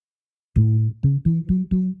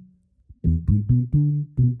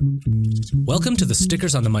Welcome to the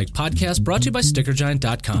Stickers on the Mic podcast, brought to you by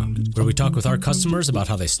StickerGiant.com, where we talk with our customers about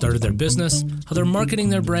how they started their business, how they're marketing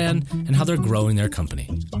their brand, and how they're growing their company.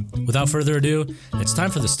 Without further ado, it's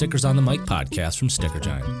time for the Stickers on the Mic podcast from Sticker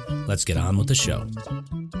Giant. Let's get on with the show.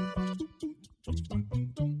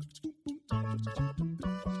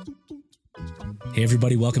 Hey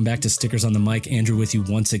everybody, welcome back to Stickers on the Mic. Andrew with you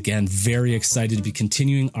once again. Very excited to be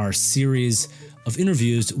continuing our series of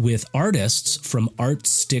interviews with artists from Art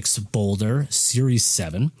Sticks Boulder Series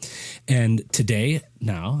 7. And today,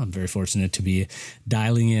 now, I'm very fortunate to be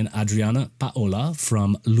dialing in Adriana Paola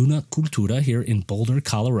from Luna Cultura here in Boulder,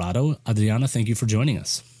 Colorado. Adriana, thank you for joining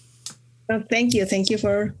us. Well, thank you. Thank you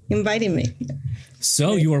for inviting me.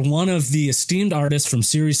 So you are one of the esteemed artists from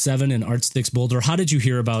Series 7 in Art Sticks Boulder. How did you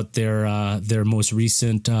hear about their most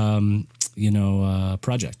recent,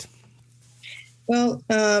 project? Well,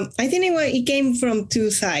 I think it came from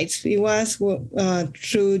two sides. It was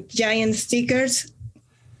through Giant Stickers,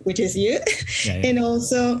 which is you, and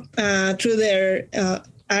also through their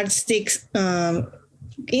Art Sticks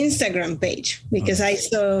Instagram page, because I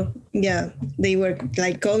saw, they were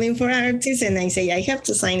like calling for artists, and I say, I have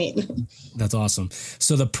to sign in. That's awesome.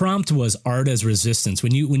 So the prompt was art as resistance.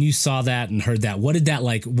 When you saw that and heard that, what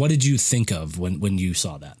did you think of when you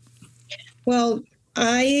saw that? Well,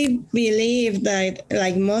 I believe that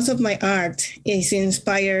like most of my art is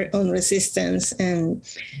inspired on resistance, and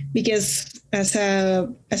because as a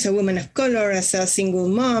woman of color, as a single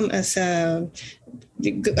mom, as a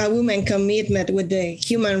woman commitment with the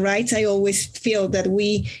human rights, I always feel that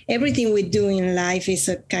everything we do in life is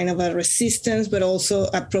a kind of a resistance, but also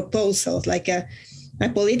a proposal, like a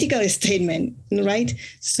political statement, right?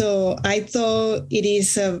 So I thought it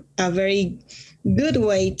is a very good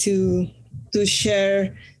way to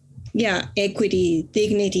share, equity,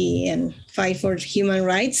 dignity, and fight for human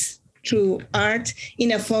rights through art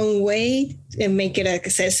in a fun way and make it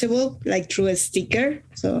accessible, like through a sticker.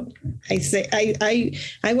 So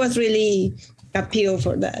I was really appealed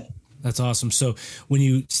for that. That's awesome. So when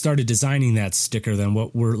you started designing that sticker, then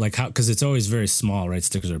what were like, how, because it's always very small, right?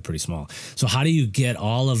 Stickers are pretty small. So how do you get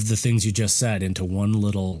all of the things you just said into one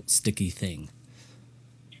little sticky thing?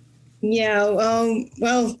 Yeah,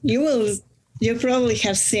 well, you probably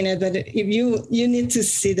have seen it, but if you need to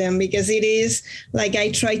see them, because it is like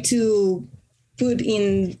I try to put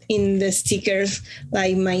in the stickers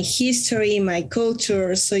like my history, my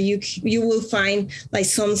culture. So you will find like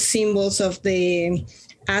some symbols of the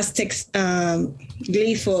Aztecs,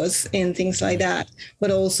 glyphos and things like that,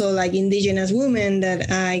 but also like indigenous women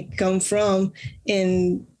that I come from,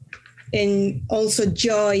 and also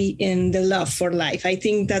joy and the love for life. I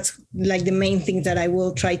think that's like the main thing that I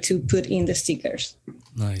will try to put in the stickers.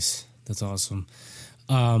 Nice. That's awesome.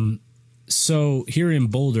 So here in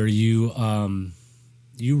Boulder, you run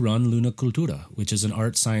Luna Cultura, which is an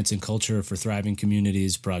art, science, and culture for thriving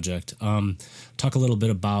communities project. Talk a little bit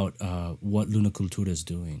about what Luna Cultura is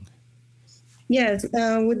doing. Yes,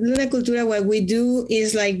 with Luna Cultura, what we do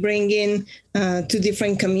is like bringing to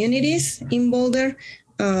different communities in Boulder,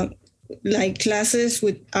 like classes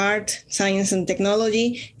with art, science, and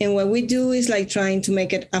technology. And what we do is like trying to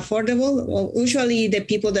make it affordable. Well, usually the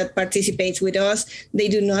people that participate with us, they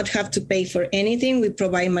do not have to pay for anything. We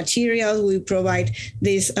provide materials. We provide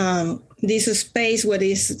this space where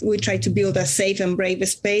we try to build a safe and brave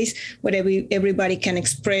space where everybody can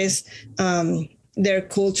express their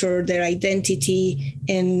culture, their identity,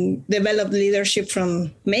 and develop leadership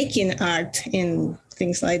from making art and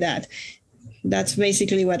things like that. That's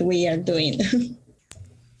basically what we are doing.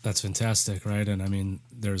 That's fantastic, right? And I mean,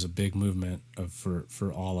 there's a big movement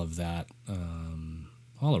for all of that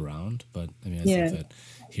all around. But I mean, I think that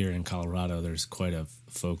here in Colorado, there's quite a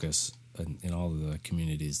focus in all of the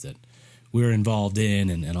communities that we're involved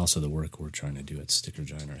in, and also the work we're trying to do at Sticker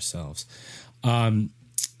Giant ourselves.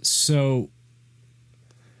 So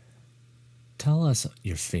tell us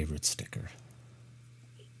your favorite sticker.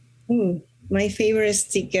 My favorite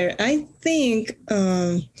sticker, I think,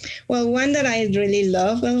 one that I really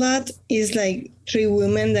love a lot is like three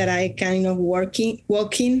women that I kind of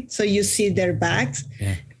walking. So you see their backs,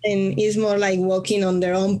 and it's more like walking on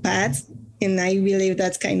their own path. And I believe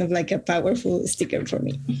that's kind of like a powerful sticker for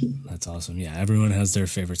me. That's awesome. Yeah, everyone has their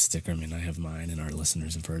favorite sticker. I mean, I have mine, and our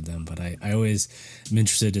listeners have heard them. But I always am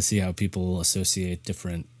interested to see how people associate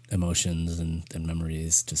different emotions and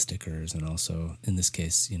memories to stickers. And also, in this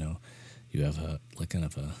case, you have a kind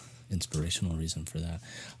of a inspirational reason for that.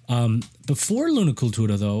 Before Luna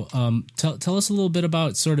Cultura, though, tell us a little bit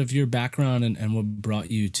about sort of your background and what brought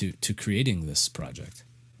you to creating this project.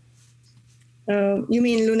 You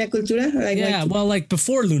mean Luna Cultura? Like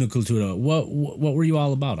before Luna Cultura, what were you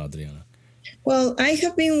all about, Adriana? Well, I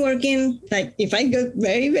have been working, like, if I go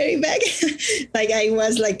very, very back, like I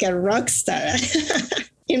was like a rock star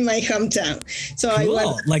in my hometown. So Cool. I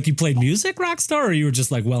was, Like you played music, rock star, or you were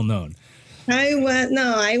just like well known? I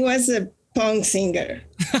was a punk singer.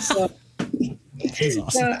 So, That's awesome.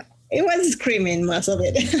 so it was screaming most of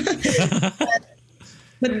it.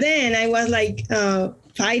 But then I was like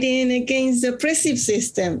fighting against the oppressive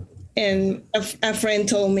system. And a friend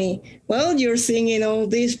told me, well, you're singing all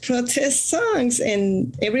these protest songs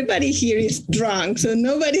and everybody here is drunk. So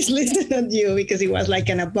nobody's listening to you, because it was like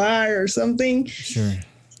in a bar or something. Sure.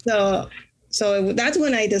 So that's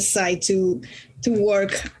when I decided to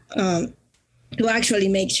work, to actually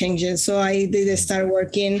make changes. So I did start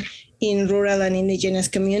working in rural and indigenous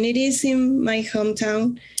communities in my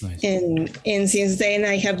hometown. Nice. And since then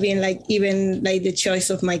I have been like, even like the choice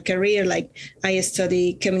of my career, like I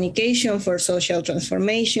study communication for social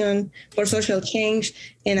transformation, for social change,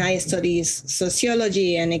 and I study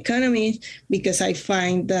sociology and economy, because I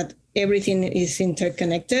find that everything is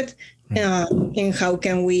interconnected. And how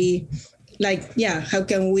can we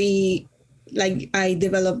like I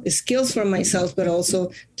develop skills for myself, but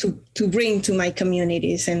also to bring to my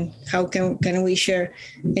communities, and how can we share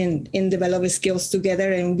and develop skills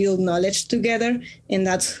together and build knowledge together. And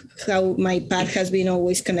that's how my path has been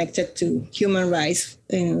always connected to human rights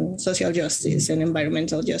and social justice and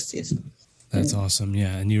environmental justice. That's awesome.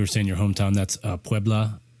 Yeah. And you were saying your hometown, that's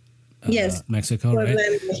Puebla, Yes. Mexico, Puebla,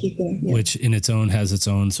 right? Mexico, yeah. Which in its own has its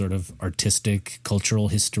own sort of artistic, cultural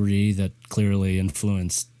history that clearly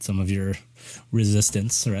influenced some of your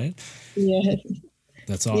resistance, right? Yeah.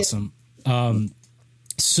 That's awesome.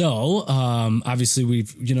 So obviously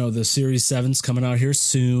we've, the Series 7's coming out here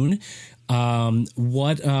soon.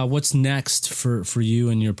 What's next for you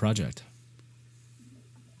and your project?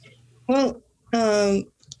 Well,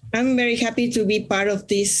 I'm very happy to be part of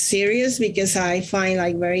this series, because I find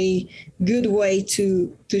like very good way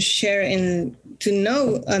to share and to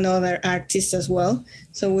know another artist as well.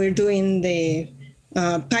 So we're doing the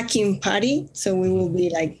packing party. So we will be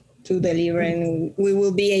like to deliver, and we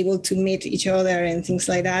will be able to meet each other and things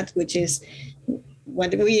like that, which is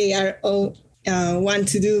what we are all want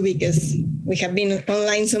to do, because we have been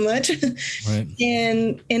online so much. Right.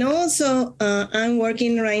 And also I'm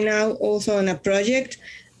working right now also on a project.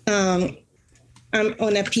 I'm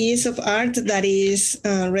on a piece of art that is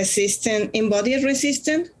embodied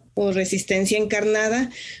resistant, or resistencia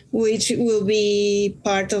encarnada, which will be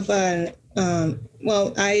part of I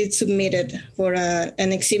submitted for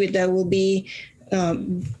an exhibit that will be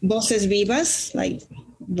Voces Vivas, like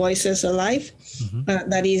Voices Alive. Mm-hmm.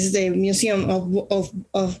 That is the Museum of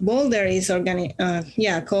Boulder is calling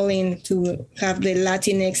to have the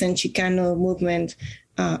Latinx and Chicano movement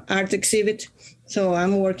art exhibit. So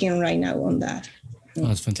I'm working right now on that. Oh,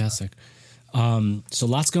 that's fantastic. So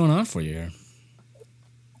lots going on for you here.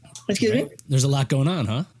 Excuse me? There's a lot going on,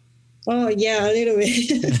 huh? Oh, yeah, a little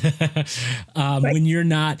bit.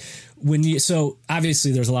 Right. So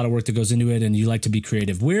obviously there's a lot of work that goes into it, and you like to be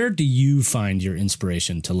creative. Where do you find your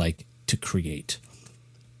inspiration to create?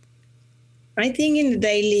 I think in the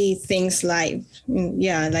daily things life.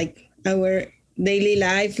 Yeah, like our daily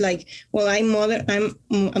life. Like, well, I'm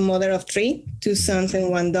a mother of 3, 2 sons and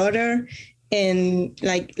 1 daughter. And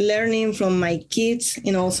like learning from my kids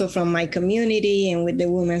and also from my community and with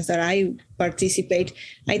the women that I participate,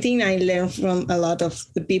 I think I learn from a lot of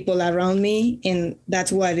the people around me, and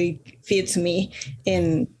that's what it fits me.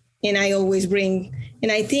 And I always bring,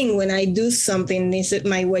 and I think when I do something, this is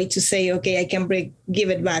my way to say, okay, I can give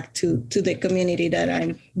it back to the community that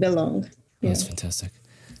I belong. Yeah. That's fantastic.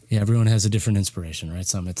 Yeah, everyone has a different inspiration, right?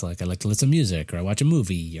 Some it's like I like to listen to music, or I watch a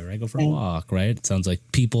movie, or I go for a walk, right? It sounds like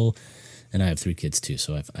people. And I have 3 kids too,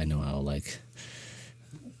 so I know how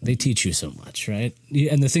they teach you so much, right?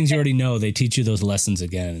 And the things you already know, they teach you those lessons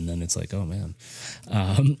again, and then it's like, oh man.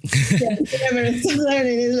 Never stop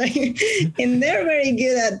learning. It's like, and they're very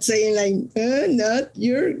good at saying like,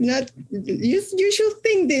 you're not. You should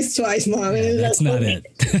think this twice, Mom. Yeah, that's not it.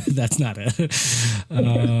 That's not it.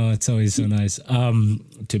 Oh, it's always so nice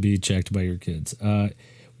to be checked by your kids.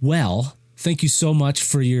 Well. Thank you so much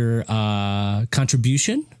for your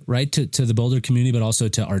contribution, right, to the Boulder community, but also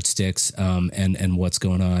to ArtSticks and what's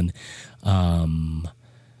going on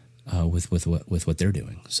with what they're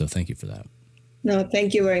doing. So thank you for that. No,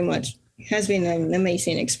 thank you very much. It has been an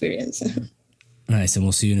amazing experience. Nice, and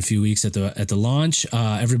we'll see you in a few weeks at the launch.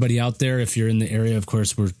 Everybody out there, if you're in the area, of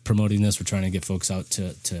course, we're promoting this. We're trying to get folks out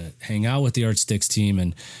to hang out with the ArtSticks team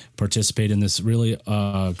and participate in this really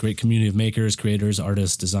great community of makers, creators,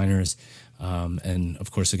 artists, designers. And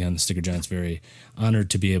of course, again, Sticker Giant's very honored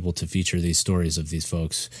to be able to feature these stories of these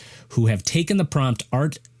folks who have taken the prompt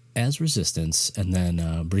art as resistance and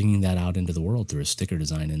then bringing that out into the world through a sticker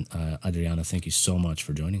design. And Adriana, thank you so much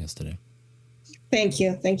for joining us today. Thank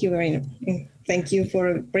you. Thank you very much. Thank you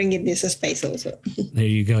for bringing this space also. There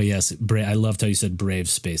you go. Yes. I loved how you said brave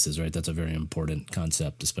spaces, right? That's a very important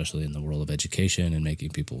concept, especially in the world of education and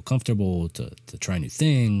making people comfortable to try new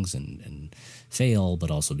things and fail,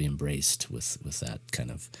 but also be embraced with that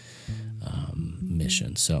kind of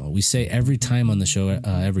mission. So we say every time on the show,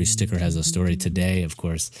 every sticker has a story. Today, of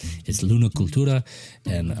course, it's Luna Cultura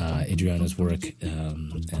and Adriana's work,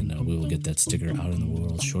 and we will get that sticker out in the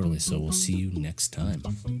world shortly. So we'll see you next time.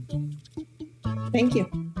 Thank you.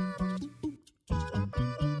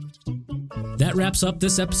 That wraps up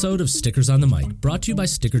this episode of Stickers on the Mic, brought to you by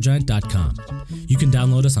StickerGiant.com. You can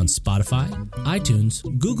download us on Spotify, iTunes,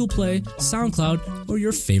 Google Play, SoundCloud, or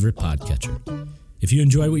your favorite podcatcher. If you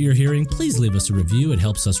enjoy what you're hearing, please leave us a review. It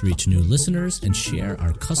helps us reach new listeners and share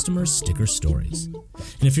our customers' sticker stories.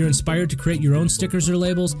 And if you're inspired to create your own stickers or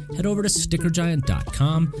labels, head over to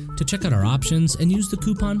StickerGiant.com to check out our options and use the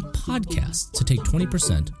coupon PODCAST to take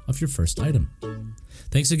 20% off your first item.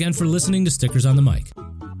 Thanks again for listening to Stickers on the Mic.